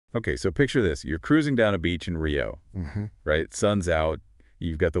Okay, so picture this. You're cruising down a beach in Rio, right? Sun's out,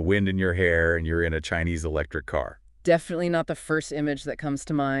 you've got the wind in your hair, and you're in a Chinese electric car. Definitely not the first image that comes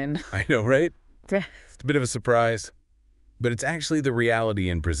to mind. I know, right? Deh. It's a bit of a surprise, but it's actually the reality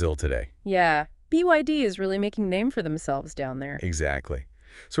in Brazil today. Yeah, BYD is really making name for themselves down there. Exactly.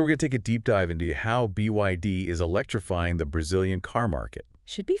 So we're going to take a deep dive into how BYD is electrifying the Brazilian car market.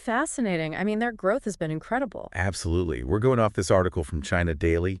 Should be fascinating. I mean, their growth has been incredible. Absolutely. We're going off this article from China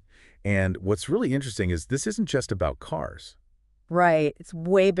Daily, and what's really interesting is this isn't just about cars. Right, it's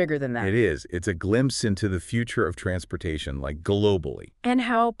way bigger than that. It is. It's a glimpse into the future of transportation, like globally. And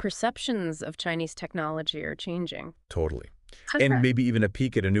how perceptions of Chinese technology are changing. Totally. Okay. And maybe even a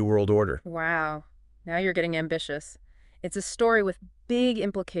peek at a new world order. Wow, now you're getting ambitious. It's a story with big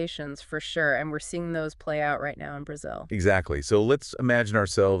implications for sure, and we're seeing those play out right now in Brazil. Exactly. So let's imagine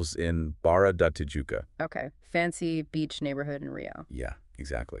ourselves in Barra da Tijuca. Okay, fancy beach neighborhood in Rio. Yeah,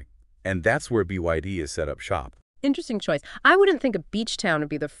 exactly. And that's where BYD is set up shop. Interesting choice. I wouldn't think a beach town would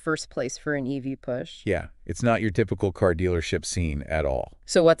be the first place for an EV push. Yeah, it's not your typical car dealership scene at all.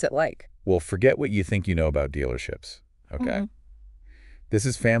 So what's it like? Well, forget what you think you know about dealerships, okay? This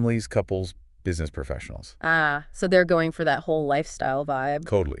is families, couples, business professionals. Ah, so they're going for that whole lifestyle vibe.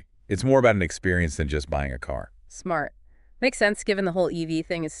 Totally. It's more about an experience than just buying a car. Smart. Makes sense given the whole EV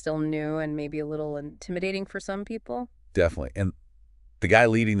thing is still new and maybe a little intimidating for some people. Definitely. And the guy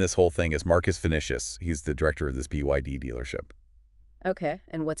leading this whole thing is Marcus Vinicius. He's the director of this BYD dealership. Okay,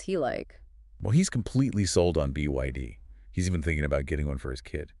 and what's he like? Well, he's completely sold on BYD. He's even thinking about getting one for his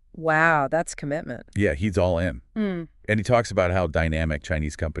kid. Wow, that's commitment. Yeah, he's all in. Hmm. And he talks about how dynamic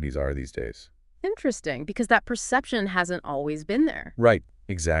Chinese companies are these days. Interesting, because that perception hasn't always been there. Right,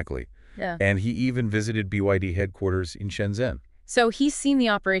 exactly. Yeah. And he even visited BYD headquarters in Shenzhen. So he's seen the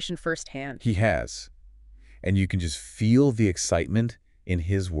operation firsthand. He has. And you can just feel the excitement in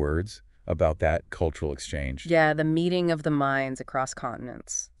his words about that cultural exchange. Yeah, the meeting of the minds across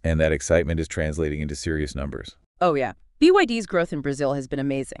continents. And that excitement is translating into serious numbers. Oh, yeah. BYD's growth in Brazil has been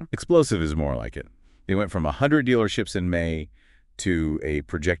amazing. Explosive is more like it. They went from 100 dealerships in May to a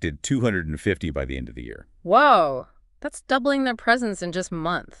projected 250 by the end of the year. Whoa, that's doubling their presence in just a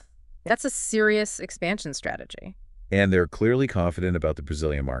month. That's a serious expansion strategy. And they're clearly confident about the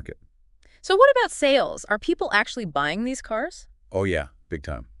Brazilian market. So what about sales? Are people actually buying these cars? Oh yeah, big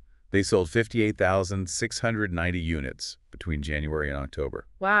time. They sold 58,690 units between January and October.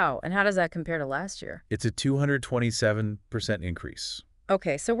 Wow, and how does that compare to last year? It's a 227% increase.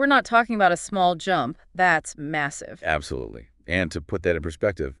 Okay, so we're not talking about a small jump. That's massive. Absolutely. And to put that in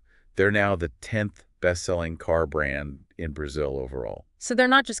perspective, they're now the 10th best-selling car brand in Brazil overall. So they're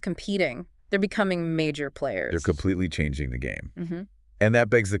not just competing. They're becoming major players. They're completely changing the game. Mm-hmm. And that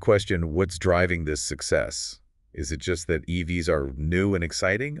begs the question, what's driving this success? Is it just that EVs are new and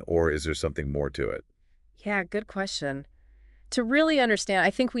exciting, or is there something more to it? Yeah, good question. To really understand,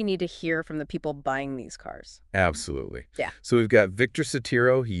 I think we need to hear from the people buying these cars. Absolutely. Yeah. So we've got Victor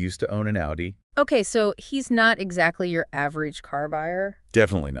Sotiro. He used to own an Audi. Okay, so he's not exactly your average car buyer.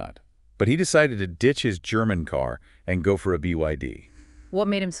 Definitely not. But he decided to ditch his German car and go for a BYD, What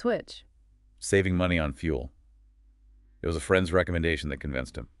made him switch? saving money on fuel. It was a friend's recommendation that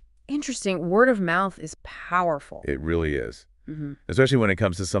convinced him. Interesting. Word of mouth is powerful. It really is. Mm-hmm. Especially when it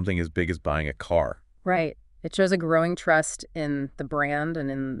comes to something as big as buying a car. Right. It shows a growing trust in the brand and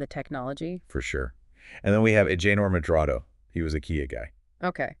in the technology. For sure. And then we have Ejanor Madrado. He was a Kia guy.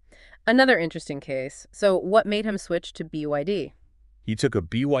 Okay. Another interesting case. So what made him switch to BYD? He took a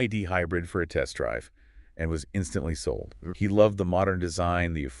BYD hybrid for a test drive and was instantly sold. He loved the modern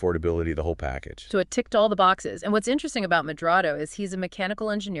design, the affordability, the whole package. So it ticked all the boxes. And what's interesting about Madrado is he's a mechanical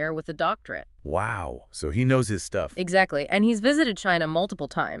engineer with a doctorate. Wow. So he knows his stuff. Exactly. And he's visited China multiple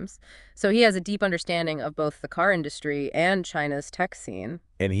times. So he has a deep understanding of both the car industry and China's tech scene.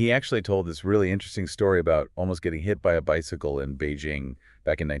 And he actually told this really interesting story about almost getting hit by a bicycle in Beijing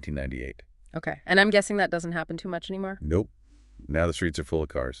back in 1998. Okay. And I'm guessing that doesn't happen too much anymore? Nope. Now the streets are full of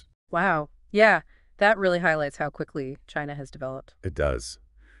cars. Wow. Yeah. That really highlights how quickly China has developed. It does,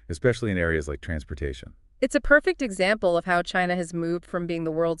 especially in areas like transportation. It's a perfect example of how China has moved from being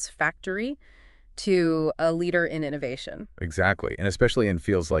the world's factory to a leader in innovation. Exactly. And especially in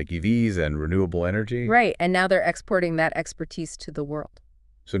fields like EVs and renewable energy. Right. And now they're exporting that expertise to the world.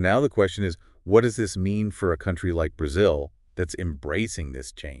 So now the question is, what does this mean for a country like Brazil that's embracing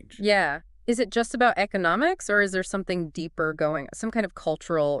this change? Yeah. Is it just about economics, or is there something deeper going, some kind of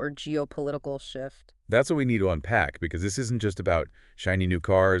cultural or geopolitical shift? That's what we need to unpack, because this isn't just about shiny new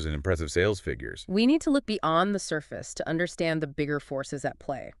cars and impressive sales figures. We need to look beyond the surface to understand the bigger forces at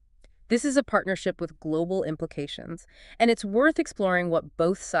play. This is a partnership with global implications, and it's worth exploring what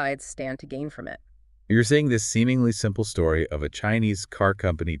both sides stand to gain from it. You're saying this seemingly simple story of a Chinese car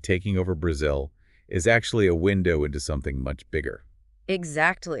company taking over Brazil is actually a window into something much bigger.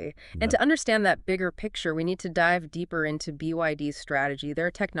 Exactly. And Yeah. to understand that bigger picture, we need to dive deeper into BYD's strategy,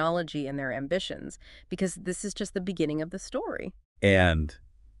 their technology, and their ambitions, because this is just the beginning of the story. And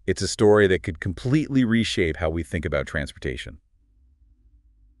it's a story that could completely reshape how we think about transportation.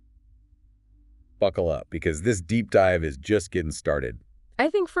 Buckle up, because this deep dive is just getting started. I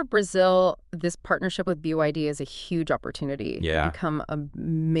think for Brazil, this partnership with BYD is a huge opportunity to Yeah. become a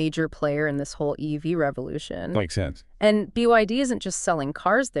major player in this whole EV revolution. Makes sense. And BYD isn't just selling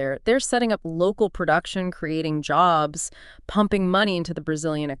cars there. They're setting up local production, creating jobs, pumping money into the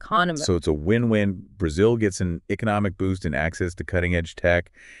Brazilian economy. So it's a win-win. Brazil gets an economic boost and access to cutting-edge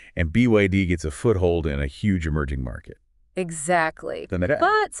tech, and BYD gets a foothold in a huge emerging market. Exactly. Then that-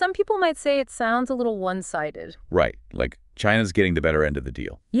 But some people might say it sounds a little one-sided. Right, like China's getting the better end of the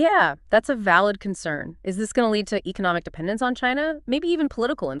deal. Yeah, that's a valid concern. Is this going to lead to economic dependence on China? Maybe even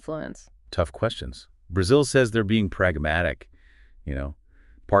political influence? Tough questions. Brazil says they're being pragmatic,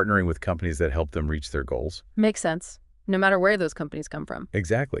 partnering with companies that help them reach their goals. Makes sense, no matter where those companies come from.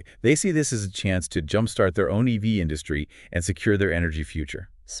 Exactly. They see this as a chance to jumpstart their own EV industry and secure their energy future.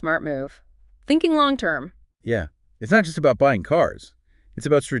 Smart move. Thinking long-term. Yeah. It's not just about buying cars. It's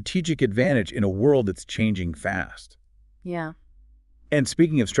about strategic advantage in a world that's changing fast. Yeah. And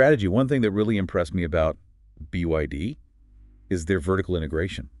speaking of strategy, one thing that really impressed me about BYD is their vertical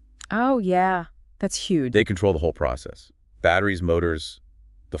integration. Oh, yeah. That's huge. They control the whole process. Batteries, motors,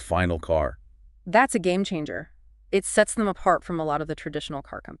 the final car. That's a game changer. It sets them apart from a lot of the traditional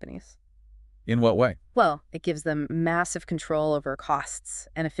car companies. In what way? Well, it gives them massive control over costs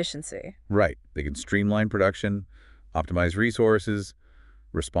and efficiency. Right. They can streamline production, optimize resources,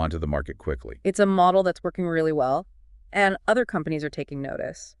 respond to the market quickly. It's a model that's working really well, and other companies are taking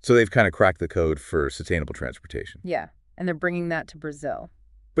notice. So they've kind of cracked the code for sustainable transportation. Yeah, and they're bringing that to Brazil.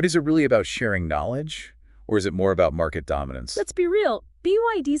 But is it really about sharing knowledge, or is it more about market dominance? Let's be real.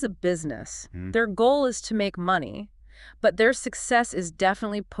 BYD's a business. Their goal is to make money, but their success is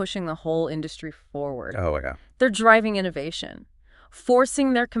definitely pushing the whole industry forward. Oh, yeah. They're driving innovation,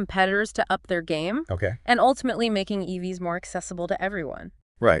 forcing their competitors to up their game, Okay. and ultimately making EVs more accessible to everyone.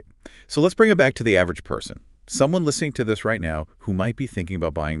 Right. So let's bring it back to the average person. Someone listening to this right now who might be thinking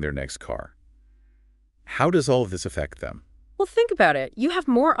about buying their next car. How does all of this affect them? Well, think about it. You have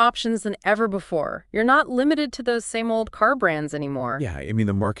more options than ever before. You're not limited to those same old car brands anymore. Yeah, I mean,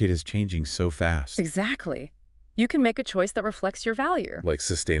 the market is changing so fast. Exactly. You can make a choice that reflects your value. Like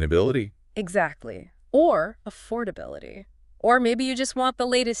sustainability. Exactly. Or affordability. Or maybe you just want the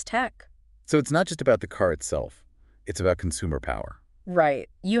latest tech. So it's not just about the car itself. It's about consumer power. Right.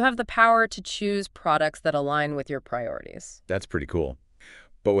 You have the power to choose products that align with your priorities. That's pretty cool.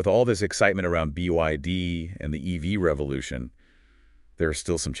 But with all this excitement around BYD and the EV revolution, there are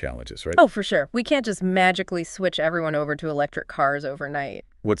still some challenges, right? Oh, for sure. We can't just magically switch everyone over to electric cars overnight.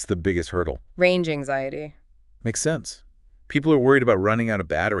 What's the biggest hurdle? Range anxiety. Makes sense. People are worried about running out of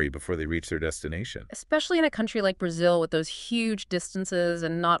battery before they reach their destination. Especially in a country like Brazil with those huge distances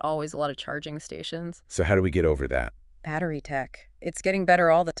and not always a lot of charging stations. So how do we get over that? Battery tech. It's getting better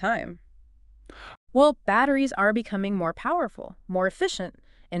all the time. Well, batteries are becoming more powerful, more efficient,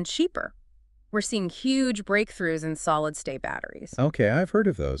 and cheaper. We're seeing huge breakthroughs in solid-state batteries. Okay, I've heard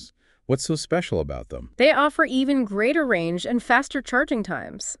of those. What's so special about them? They offer even greater range and faster charging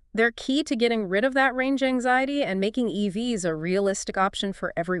times. They're key to getting rid of that range anxiety and making EVs a realistic option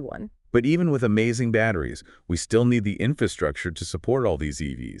for everyone. But even with amazing batteries, we still need the infrastructure to support all these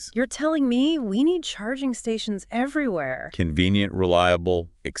EVs. You're telling me we need charging stations everywhere? Convenient, reliable,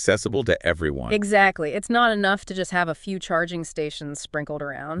 accessible to everyone. Exactly. It's not enough to just have a few charging stations sprinkled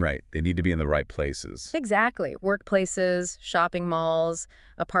around. Right. They need to be in the right places. Exactly. Workplaces, shopping malls,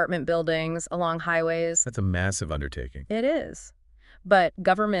 apartment buildings, along highways. That's a massive undertaking. It is. But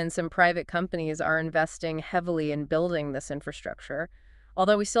governments and private companies are investing heavily in building this infrastructure,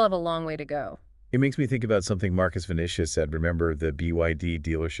 although we still have a long way to go. It makes me think about something Marcus Vinicius said. Remember the BYD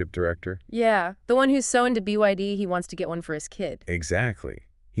dealership director? Yeah, the one who's so into BYD he wants to get one for his kid. Exactly.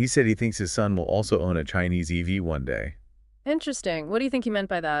 He said he thinks his son will also own a Chinese EV one day. Interesting. What do you think he meant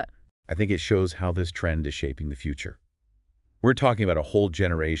by that? I think it shows how this trend is shaping the future. We're talking about a whole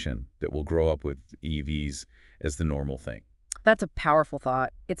generation that will grow up with EVs as the normal thing. That's a powerful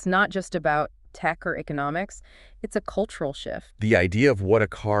thought. It's not just about tech or economics. It's a cultural shift. The idea of what a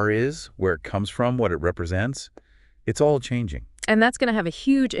car is, where it comes from, what it represents, it's all changing. And that's going to have a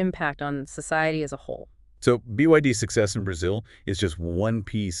huge impact on society as a whole. So BYD's success in Brazil is just one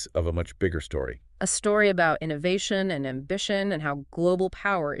piece of a much bigger story. A story about innovation and ambition and how global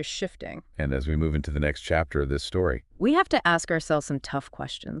power is shifting. And as we move into the next chapter of this story, We have to ask ourselves some tough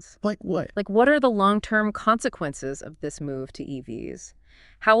questions. like what? Like, what are the long-term consequences of this move to EVs?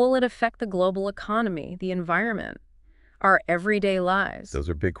 How will it affect the global economy, the environment, our everyday lives? Those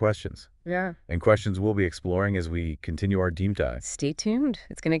are big questions. Yeah. And questions we'll be exploring as we continue our deep dive. Stay tuned.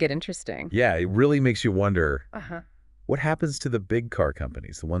 It's going to get interesting. Yeah, it really makes you wonder, Uh-huh. what happens to the big car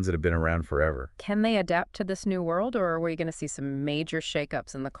companies, the ones that have been around forever? Can they adapt to this new world, or are we going to see some major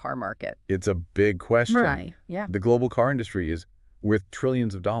shakeups in the car market? It's a big question. Yeah. The global car industry is worth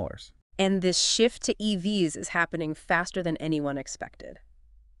trillions of dollars. And this shift to EVs is happening faster than anyone expected.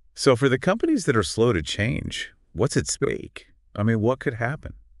 So for the companies that are slow to change, what's at stake? I mean, what could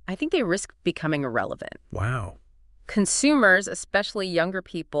happen? I think they risk becoming irrelevant. Wow. Consumers, especially younger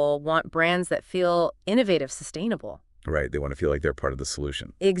people, want brands that feel innovative, sustainable. Right, they want to feel like they're part of the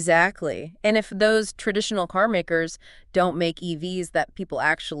solution. Exactly. And if those traditional car makers don't make EVs that people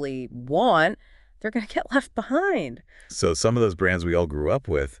actually want, they're going to get left behind. So some of those brands we all grew up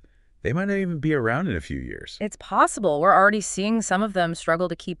with, they might not even be around in a few years. It's possible. We're already seeing some of them struggle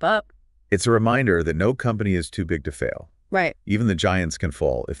to keep up. It's a reminder that no company is too big to fail. Right. Even the giants can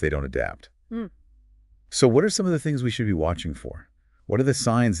fall if they don't adapt. Hmm. So what are some of the things we should be watching for? What are the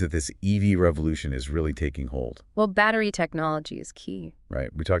signs that this EV revolution is really taking hold? Well, battery technology is key. Right.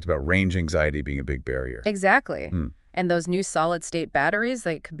 We talked about range anxiety being a big barrier. Exactly. Hmm. And those new solid-state batteries,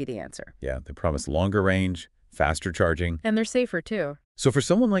 they could be the answer. Yeah, they promise longer range, faster charging. And they're safer, too. So for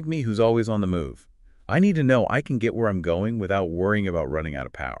someone like me who's always on the move, I need to know I can get where I'm going without worrying about running out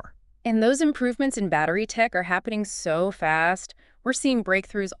of power. And those improvements in battery tech are happening so fast. We're seeing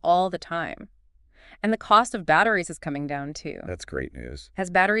breakthroughs all the time. And the cost of batteries is coming down, too. That's great news. As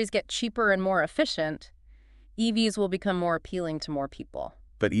batteries get cheaper and more efficient, EVs will become more appealing to more people.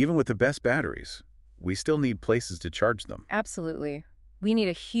 But even with the best batteries, we still need places to charge them. Absolutely. We need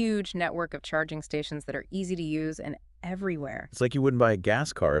a huge network of charging stations that are easy to use and everywhere. It's like you wouldn't buy a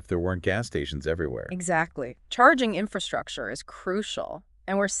gas car if there weren't gas stations everywhere. Exactly. Charging infrastructure is crucial,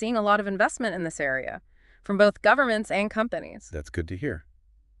 and we're seeing a lot of investment in this area from both governments and companies. That's good to hear.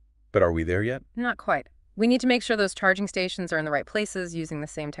 But are we there yet? Not quite. We need to make sure those charging stations are in the right places using the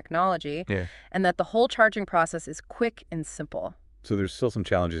same technology, and that the whole charging process is quick and simple. So there's still some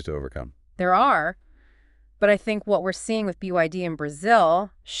challenges to overcome. There are, but I think what we're seeing with BYD in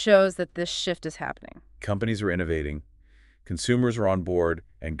Brazil shows that this shift is happening. Companies are innovating, consumers are on board,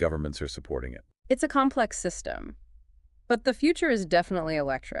 and governments are supporting it. It's a complex system, but the future is definitely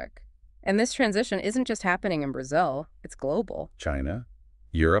electric. And this transition isn't just happening in Brazil, it's global. China,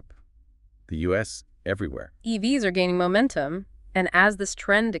 Europe, the US, everywhere. EVs are gaining momentum, and as this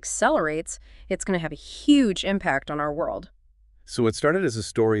trend accelerates, it's going to have a huge impact on our world. So what started as a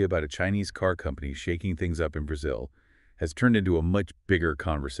story about a Chinese car company shaking things up in Brazil has turned into a much bigger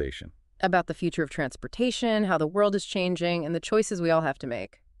conversation. About the future of transportation, how the world is changing, and the choices we all have to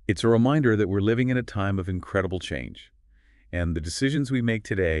make. It's a reminder that we're living in a time of incredible change, and the decisions we make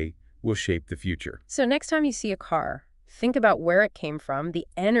today will shape the future. So next time you see a car, think about where it came from, the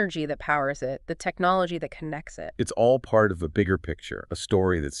energy that powers it, the technology that connects it. It's all part of a bigger picture, a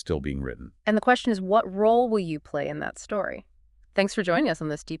story that's still being written. And the question is, what role will you play in that story? Thanks for joining us on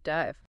this deep dive.